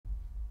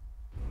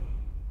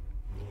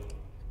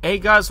Hey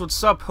guys,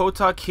 what's up?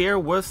 Hotak here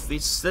with the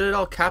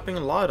Citadel Capping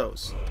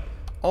Lottos.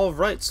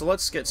 Alright, so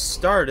let's get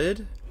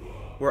started,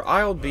 where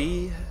I'll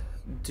be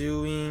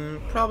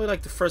doing probably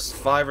like the first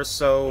 5 or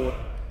so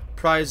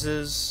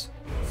prizes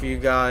for you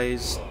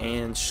guys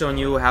and showing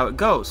you how it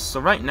goes. So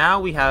right now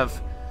we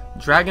have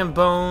dragon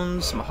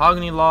bones,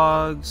 mahogany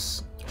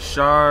logs,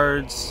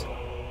 shards,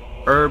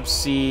 herb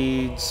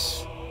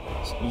seeds,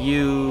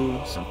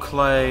 some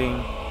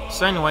clay.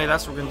 So anyway,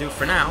 that's what we're gonna do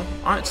for now.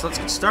 Alright, so let's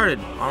get started.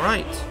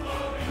 Alright.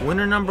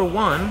 Winner number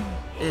 1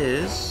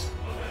 is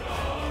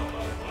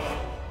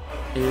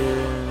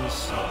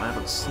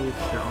let's see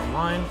if they're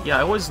online. Yeah,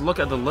 I always look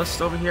at the list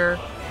over here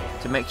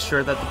to make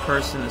sure that the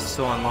person is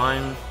still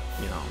online,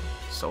 you know.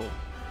 So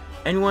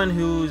anyone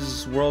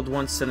who's World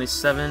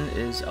 177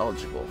 is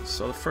eligible.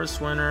 So the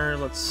first winner,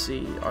 let's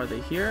see, are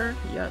they here?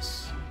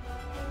 Yes.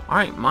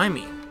 Alright,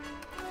 Mimey.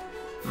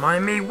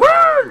 Mimey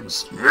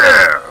wins!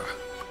 Yeah!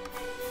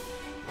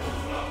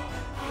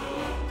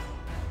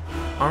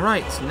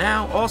 Alright,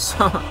 now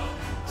also,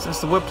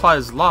 since the wood ply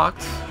is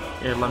locked,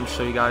 here, let me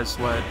show you guys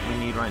what we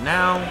need right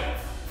now.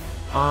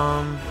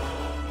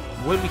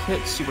 Wood we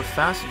hit super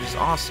fast, which is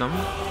awesome.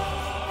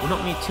 We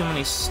don't need too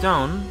many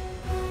stone,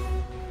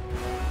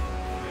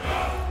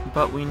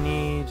 but we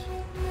need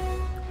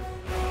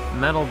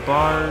metal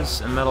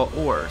bars and metal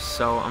ore,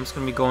 so I'm just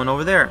going to be going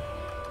over there.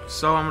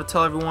 So I'm going to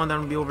tell everyone that I'm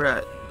going to be over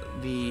at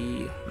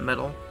the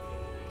metal.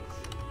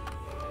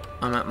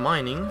 I'm at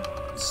mining.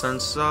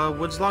 Since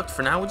wood's locked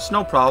for now, which is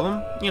no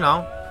problem, you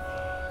know.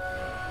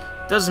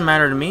 Doesn't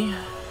matter to me.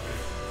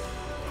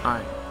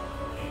 Alright.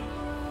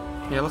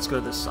 Yeah, let's go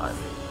to this side.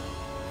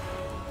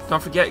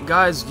 Don't forget,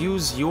 guys,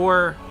 use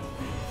your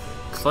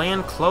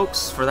clan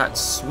cloaks for that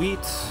sweet...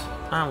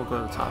 we'll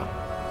go to the top.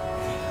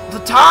 The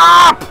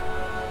top!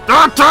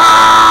 The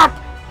top!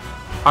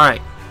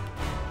 Alright.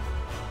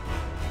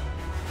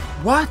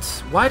 What?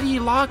 Why did he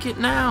lock it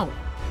now?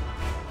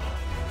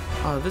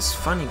 Oh, this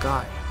funny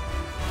guy.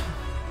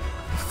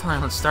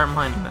 Fine, let's start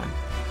mining then.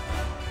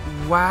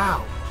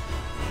 Wow.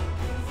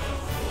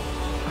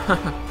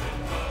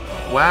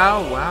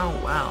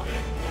 Wow.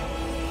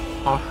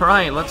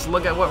 Alright, let's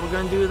look at what we're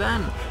gonna do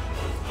then.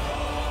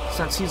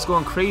 Since he's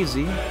going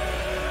crazy,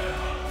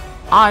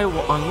 I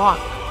will unlock.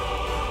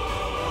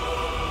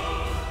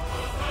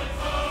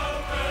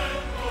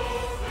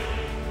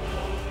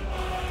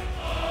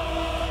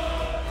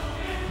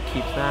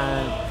 Keep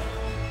that.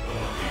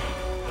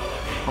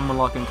 I'm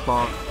unlocking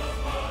clock.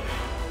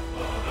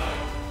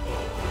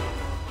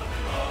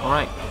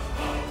 Alright,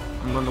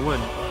 I'm going to wood.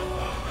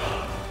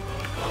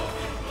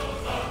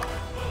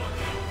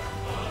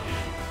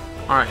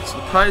 Alright, so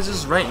the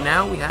prizes right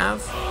now we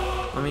have,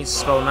 let me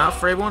spell them out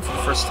for everyone for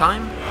the first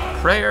time.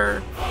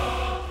 Prayer,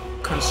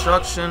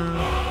 construction,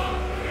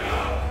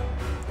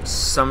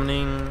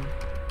 summoning,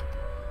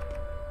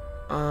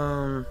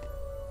 we'll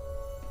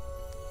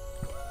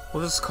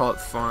just call it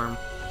farm.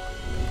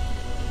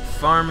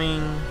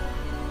 Farming,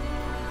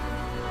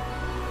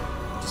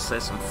 just say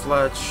some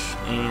fletch,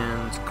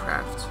 and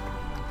craft.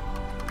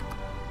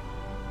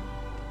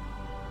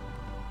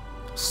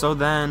 So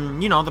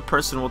then, you know, the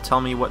person will tell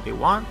me what they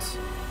want,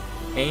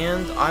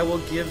 and I will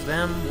give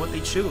them what they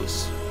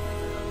choose.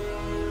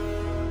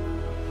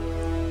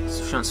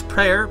 So since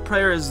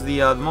prayer is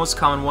the most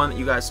common one that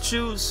you guys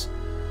choose.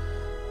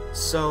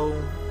 So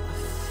I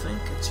think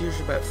it's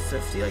usually about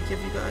 50 I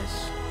give you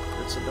guys.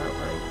 That's about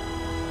right.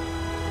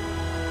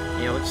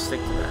 Yeah, let's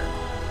stick to that.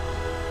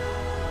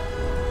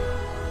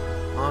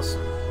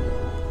 Awesome.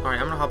 Alright,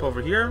 I'm gonna hop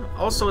over here.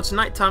 Also, it's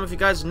nighttime if you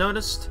guys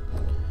noticed.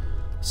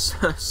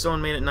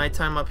 Someone made it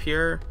nighttime up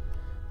here.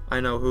 I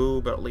know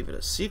who, but I'll leave it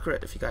a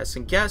secret if you guys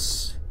can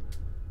guess.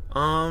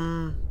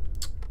 I'll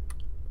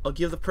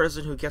give the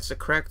person who gets it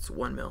correct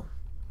 1 mil.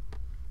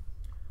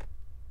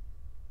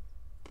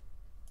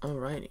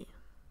 Alrighty.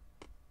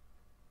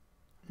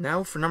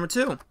 Now for number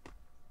 2.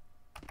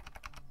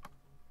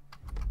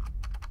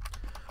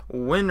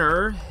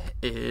 Winner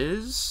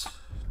is...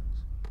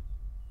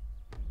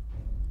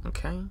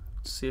 Okay,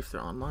 let's see if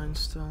they're online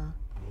still.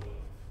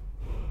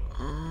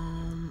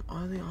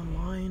 Are they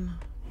online?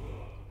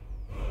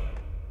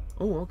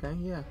 Oh, okay,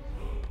 yeah.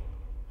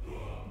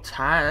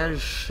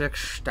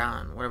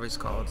 Tajikistan, whatever it's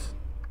called.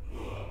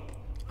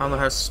 I don't know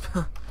how to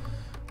spell.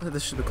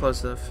 This should be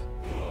close enough.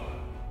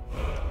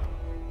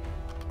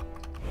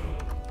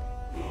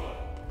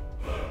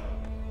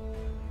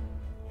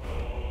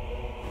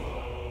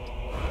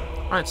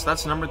 Alright, so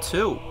that's number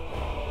 2.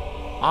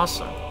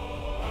 Awesome.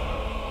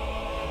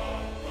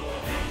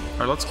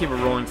 Alright, let's keep it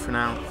rolling for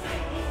now.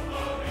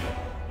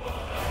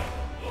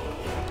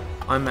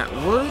 I'm at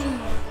wood.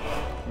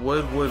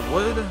 Wood.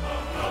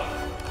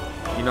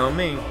 You know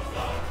me.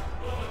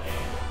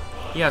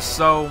 Yeah,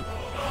 so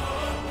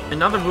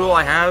another rule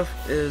I have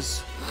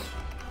is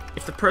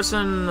if the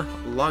person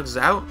logs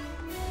out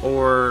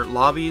or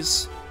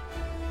lobbies,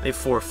 they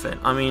forfeit.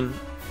 I mean,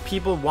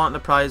 people want the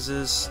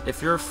prizes.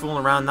 If you're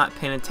fooling around, not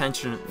paying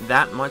attention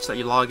that much that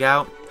you log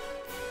out,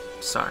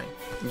 sorry,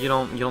 you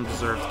don't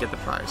deserve to get the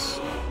prize.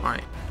 All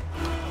right.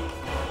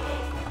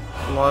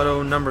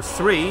 Lotto number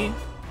 3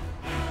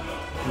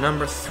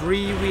 Number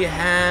 3, we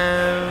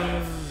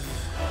have...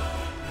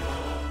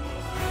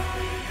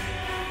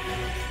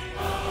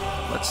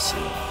 Let's see.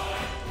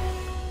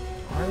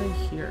 Are they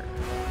here?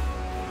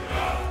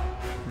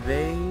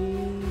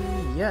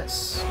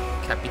 Yes.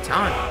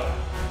 Capitan.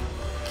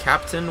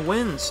 Captain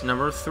wins.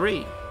 Number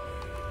 3.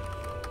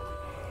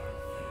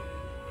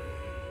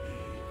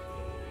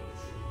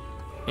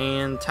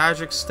 And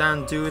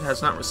Tajikistan dude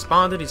has not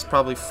responded. He's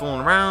probably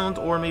fooling around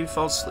or maybe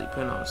fell asleep.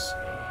 Who knows?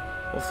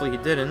 Hopefully he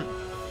didn't.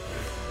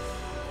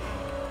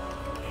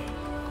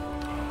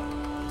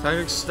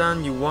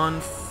 Tajikistan, you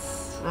won.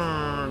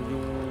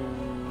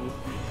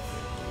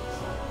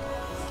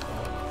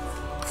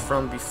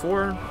 From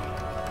before.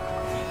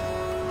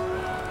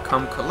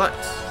 Come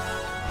collect.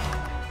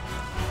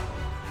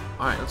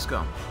 Alright, let's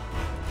go.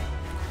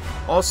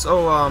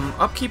 Also,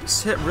 upkeep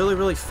is hit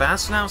really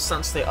fast now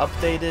since they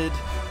updated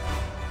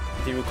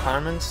the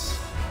requirements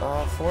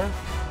for it.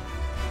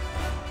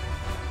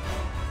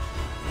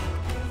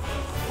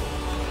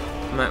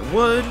 I'm at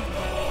wood.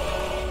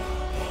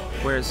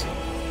 Where is he?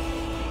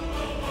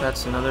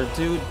 That's another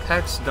dude.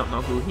 Pex, don't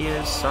know who he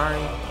is.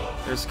 Sorry.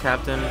 There's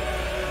Captain.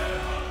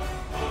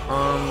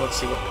 Let's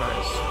see what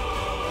prize.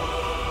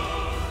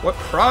 What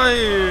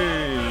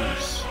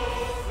prize?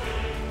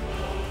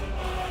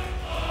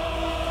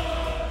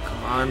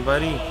 Come on,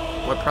 buddy.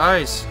 What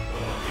prize?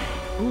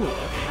 Ooh, what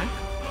the heck?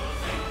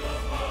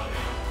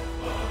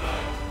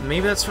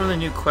 Maybe that's from the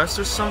new quest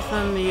or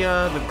something. The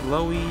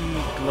glowy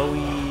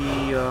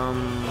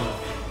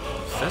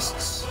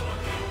fists.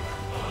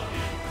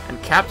 And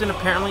Captain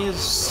apparently is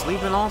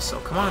sleeping also.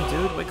 Come on,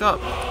 dude, wake up.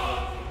 Come on.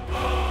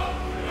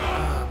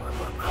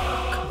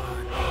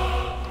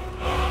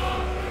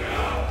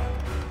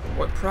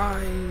 What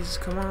prize?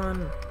 Come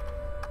on.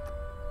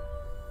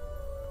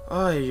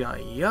 Ay,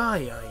 ay,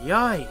 ay, ay,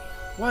 ay.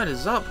 What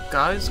is up,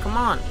 guys? Come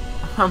on.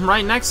 I'm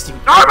right next to you.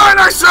 I'm right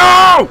next to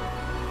you!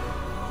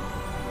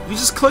 You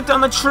just clicked on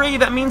the tree.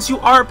 That means you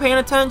are paying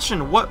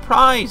attention. What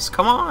prize?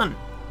 Come on.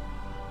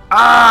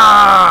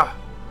 Ah!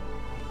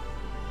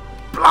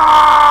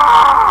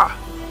 Blah!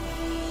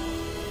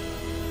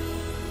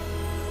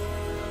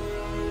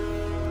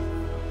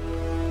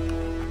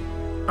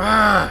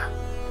 Ah!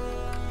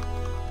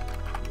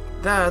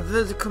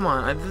 Come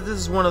on. This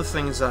is one of the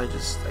things I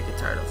get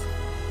tired of.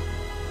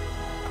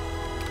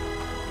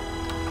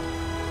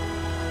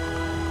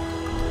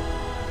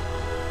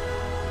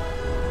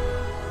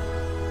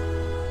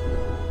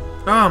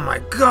 Oh my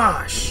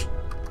gosh!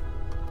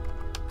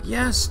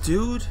 Yes,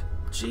 dude.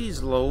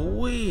 Jeez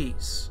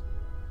Louise.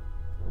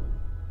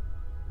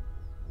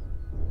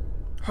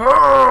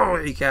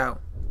 Holy cow.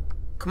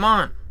 Come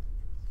on.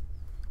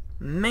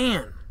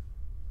 Man.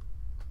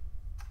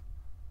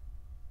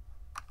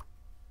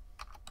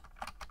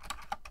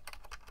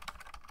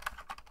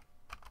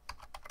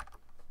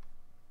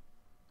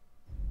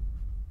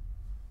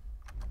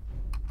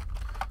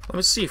 Let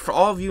me see. For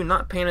all of you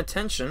not paying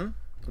attention,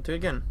 I'll do it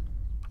again.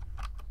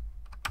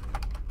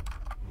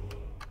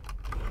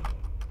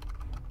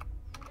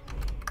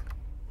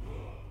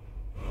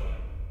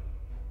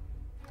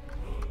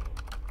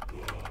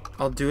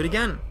 I'll do it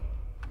again.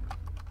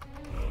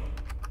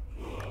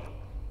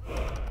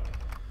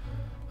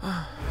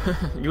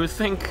 You would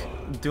think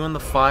doing the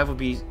 5 would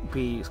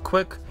be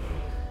quick.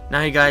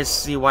 Now you guys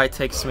see why it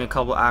takes me a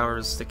couple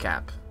hours to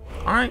cap.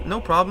 Alright, no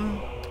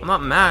problem. I'm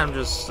not mad, I'm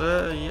just,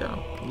 yeah,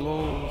 a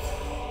little...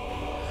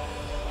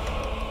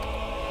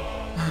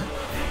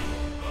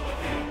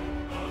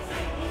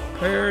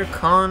 Prayer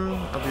con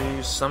of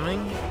your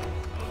summoning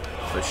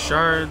for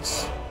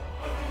shards,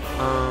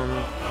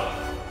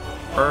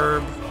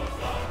 herb,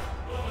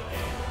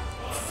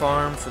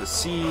 farm for the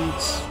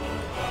seeds,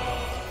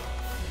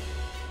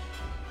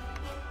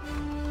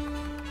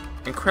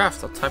 and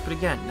craft. I'll type it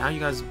again. Now you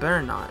guys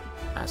better not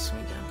ask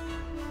me again.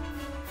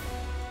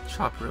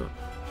 Chop root.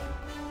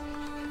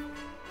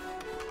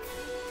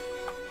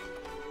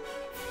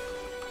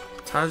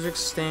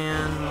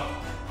 Tajikistan.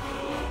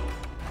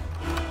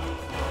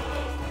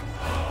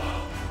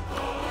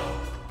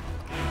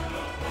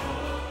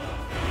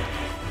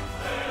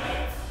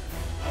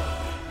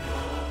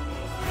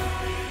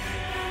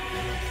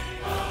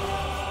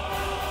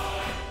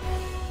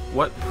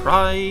 What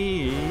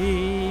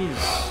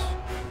prize?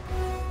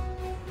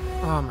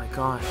 Oh my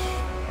gosh.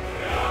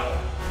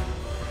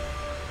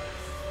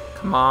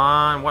 Come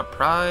on, what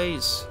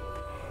prize?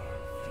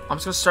 I'm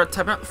just gonna start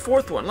typing out the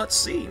 4th one. Let's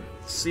see.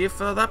 See if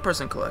that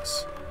person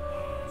collects.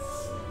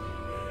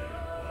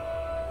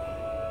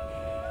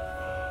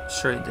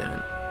 Sure he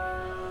didn't.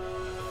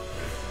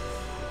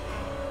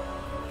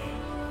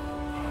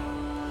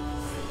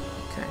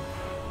 Okay.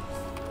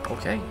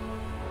 Okay.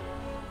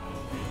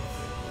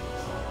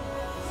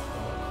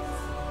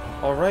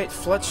 Alright,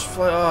 Fletch,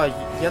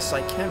 yes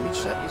I can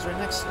reach that, he's right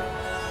next to me.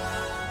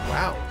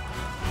 Wow.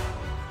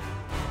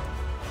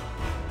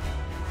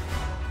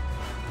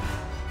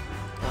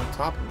 On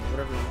top of me,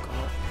 whatever you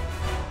call it.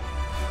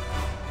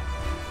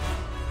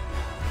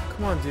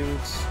 Come on,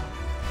 dudes.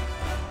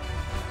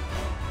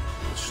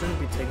 It shouldn't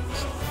be taking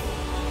this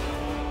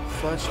long.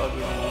 Fletch, I'll give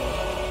you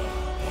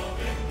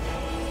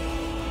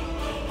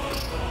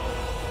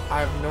I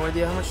have no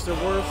idea how much they're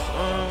worth.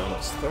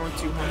 Let's throw in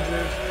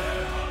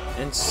 200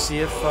 and see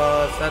if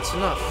that's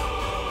enough.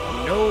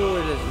 No,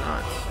 it is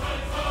not.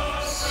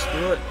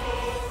 Screw it.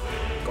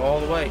 Go all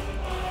the way.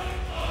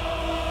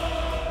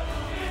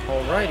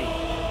 Alrighty.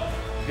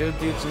 The other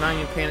dude's not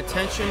even paying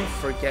attention.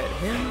 Forget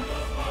him.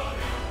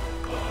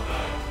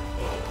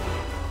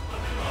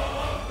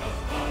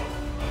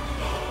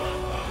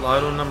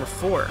 Lotto number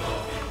 4.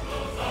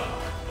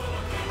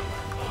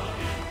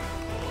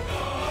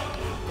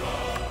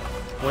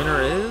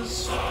 Winner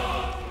is...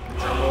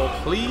 Drumroll,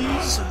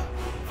 please.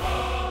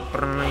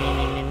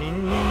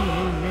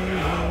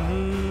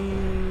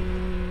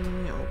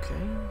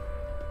 Okay.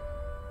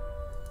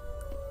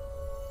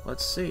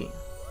 Let's see.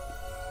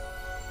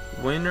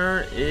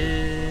 Winner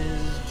is...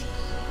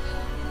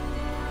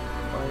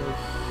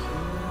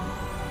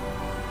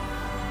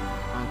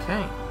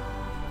 Okay.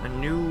 A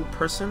new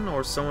person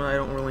or someone I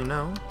don't really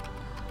know.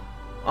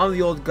 I'm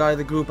the old guy of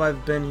the group.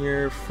 I've been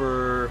here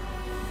for...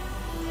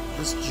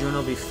 This June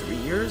will be 3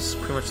 years.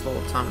 Pretty much the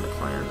whole time in the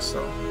clan,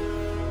 so...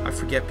 I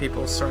forget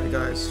people. Sorry,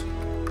 guys.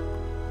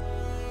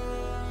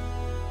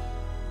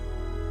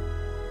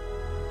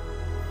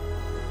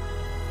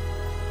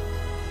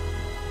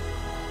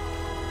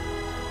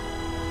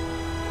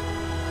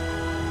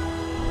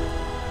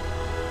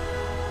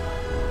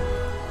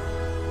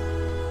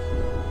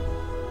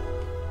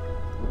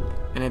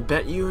 And I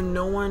bet you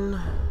no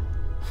one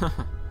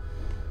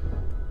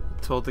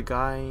told the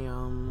guy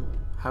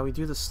how we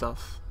do this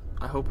stuff.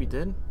 I hope he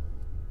did.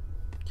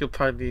 He'll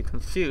probably be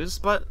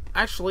confused, but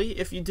actually,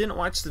 if you didn't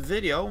watch the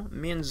video,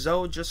 me and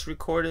Zoe just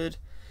recorded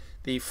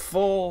the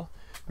full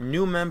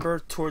new member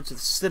towards the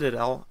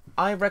Citadel.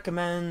 I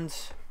recommend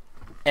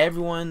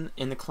everyone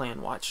in the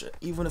clan watch it,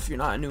 even if you're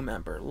not a new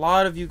member. A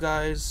lot of you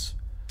guys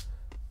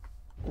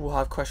will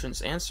have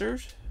questions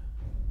answered.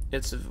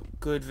 It's a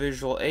good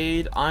visual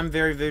aid. I'm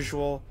very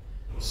visual,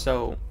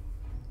 so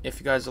if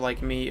you guys are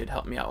like me, it'd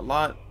help me out a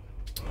lot.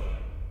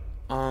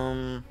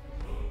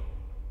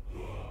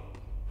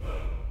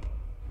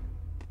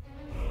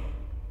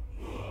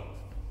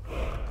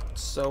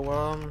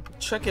 So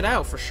check it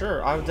out for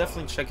sure. I would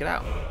definitely check it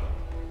out.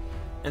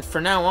 And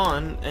for now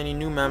on, any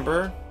new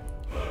member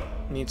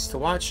needs to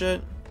watch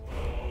it,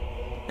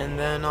 and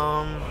then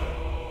that'll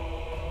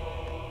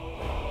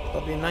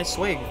be a nice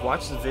way to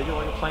watch the video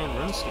while you're playing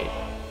RuneScape.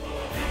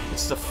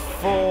 It's the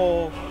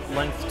full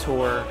length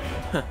tour,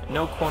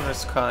 no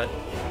corners cut,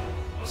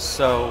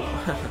 so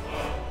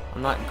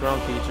I'm not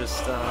grumpy,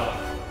 just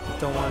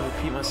don't want to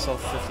repeat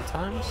myself 50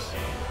 times.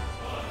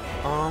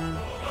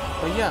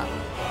 But yeah,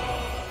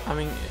 I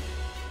mean,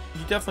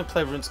 you definitely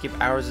play RuneScape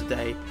hours a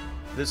day.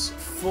 This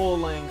full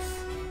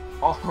length,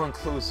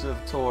 all-inclusive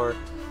tour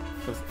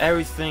with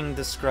everything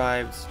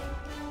described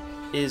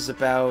is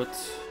about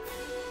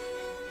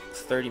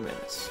 30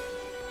 minutes.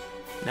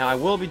 Now, I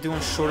will be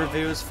doing shorter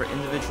videos for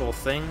individual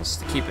things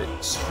to keep it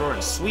short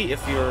and sweet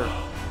if you're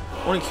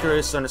only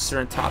curious on a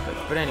certain topic.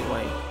 But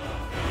anyway,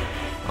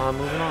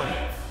 moving on.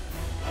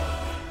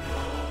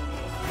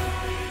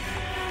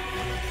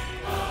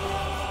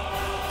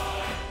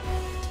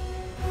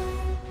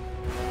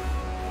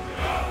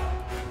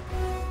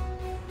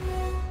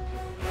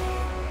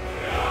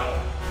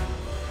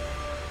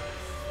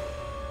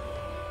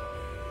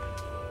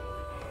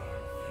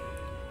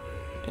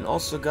 And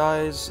also,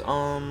 guys,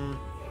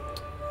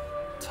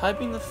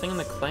 typing the thing in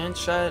the clan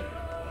chat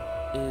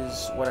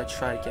is what I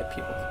try to get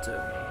people to do.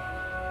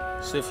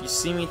 So if you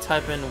see me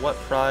type in what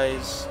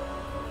prize,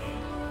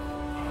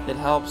 it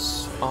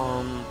helps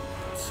to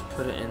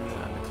put it in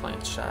the clan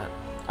chat.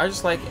 I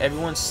just like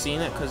everyone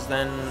seeing it, because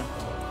then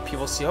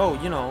people see, oh,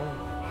 you know,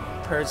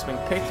 parrot's being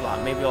picked a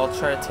lot. Maybe I'll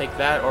try to take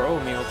that, or oh,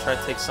 maybe I'll try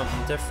to take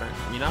something different,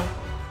 you know?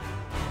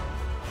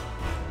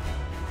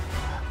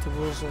 The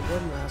rules are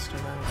good, Master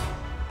Mouse.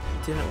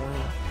 You didn't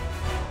win.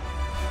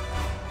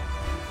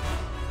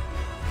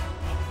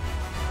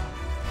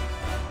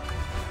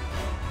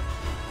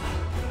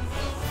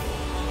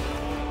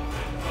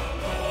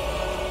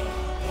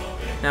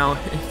 Now,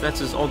 if that's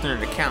his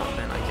alternate account,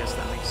 then I guess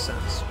that makes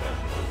sense.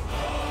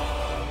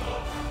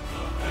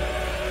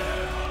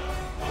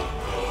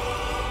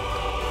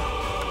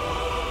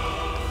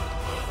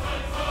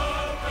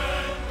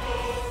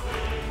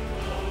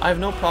 I have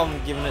no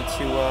problem giving it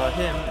to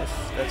him if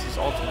that's his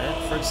alternate.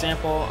 For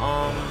example,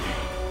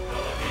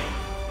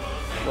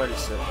 what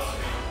is it?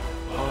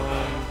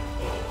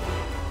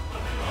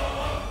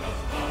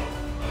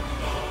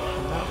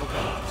 I'm not looking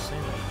at the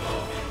same.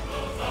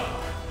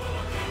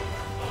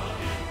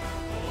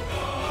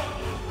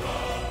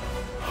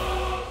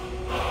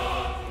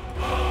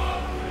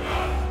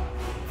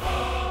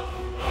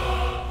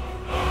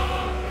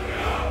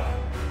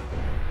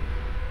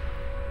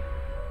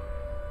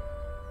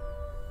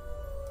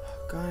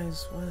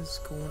 Guys, what is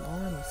going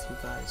on with you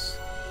guys?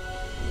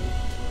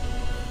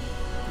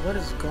 What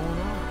is going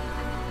on?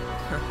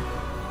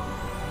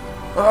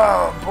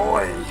 Oh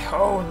boy,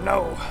 oh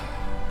no.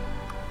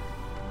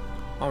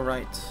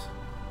 Alright,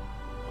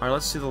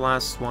 let's see the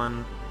last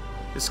one.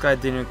 This guy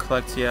didn't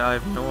collect yet. I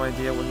have no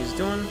idea what he's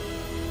doing.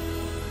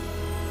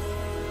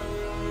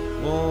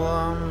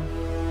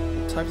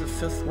 We'll type the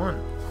 5th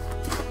one.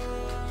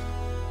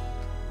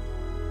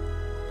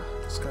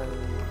 This guy,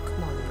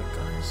 come on,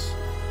 guys.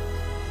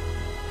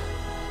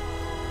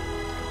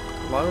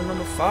 Lotto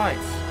number 5.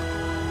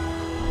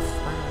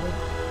 Finally.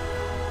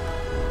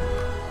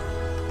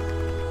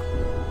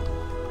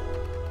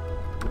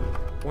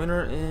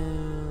 Winner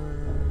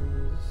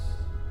is...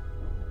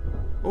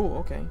 Oh,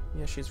 okay.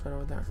 Yeah, she's right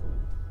over there.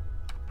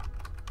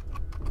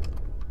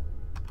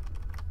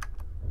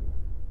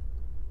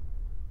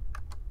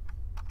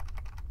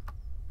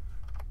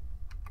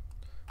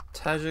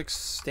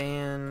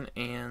 Tajikistan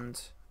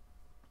and...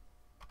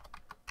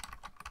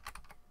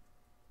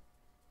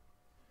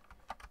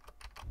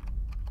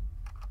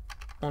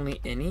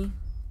 Only any?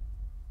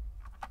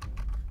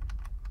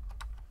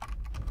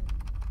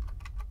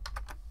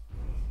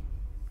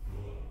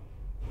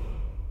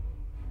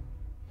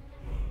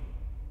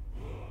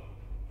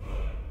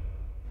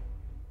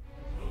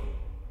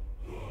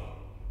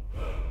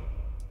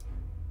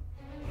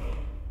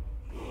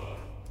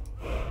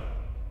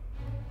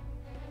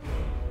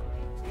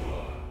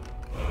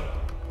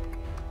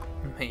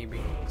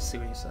 Maybe. Let's see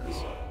what he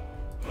says.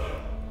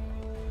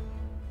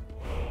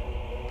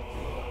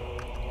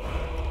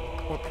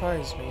 What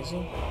prize,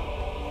 Maisie?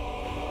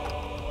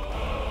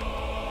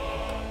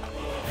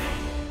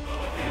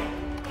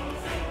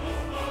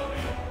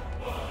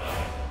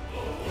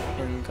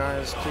 And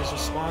guys, please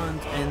respond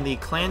in the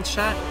clan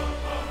chat.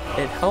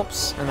 It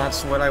helps, and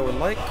that's what I would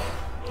like.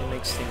 It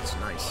makes things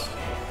nice.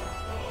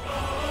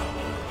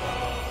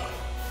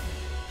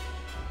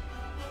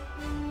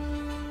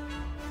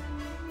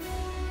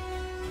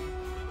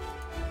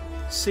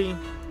 See?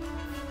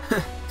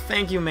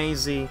 Thank you,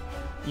 Maisie.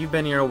 You've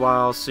been here a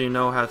while, so you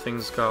know how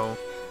things go.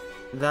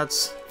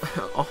 That's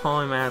all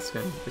I'm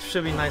asking. It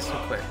should be nice and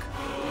quick.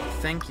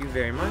 Thank you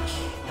very much.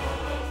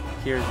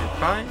 Here's your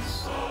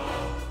prize.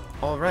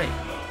 Alright.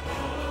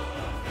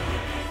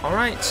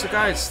 Alright, so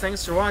guys,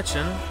 thanks for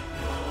watching.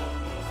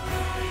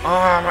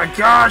 Oh my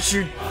gosh,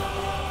 you're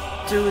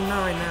doing that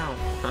right now.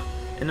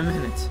 In a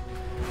minute.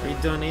 Are you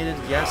donated?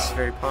 Yes,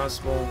 very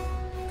possible.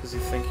 Because you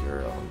think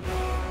you're,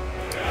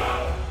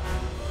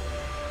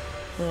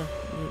 well,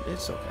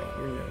 it's okay.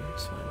 You're new.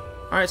 It's fine.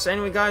 Alright, so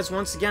anyway, guys,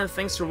 once again,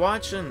 thanks for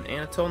watching.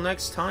 And until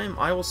next time,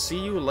 I will see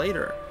you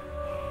later.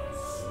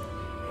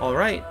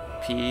 Alright,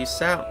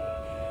 peace out.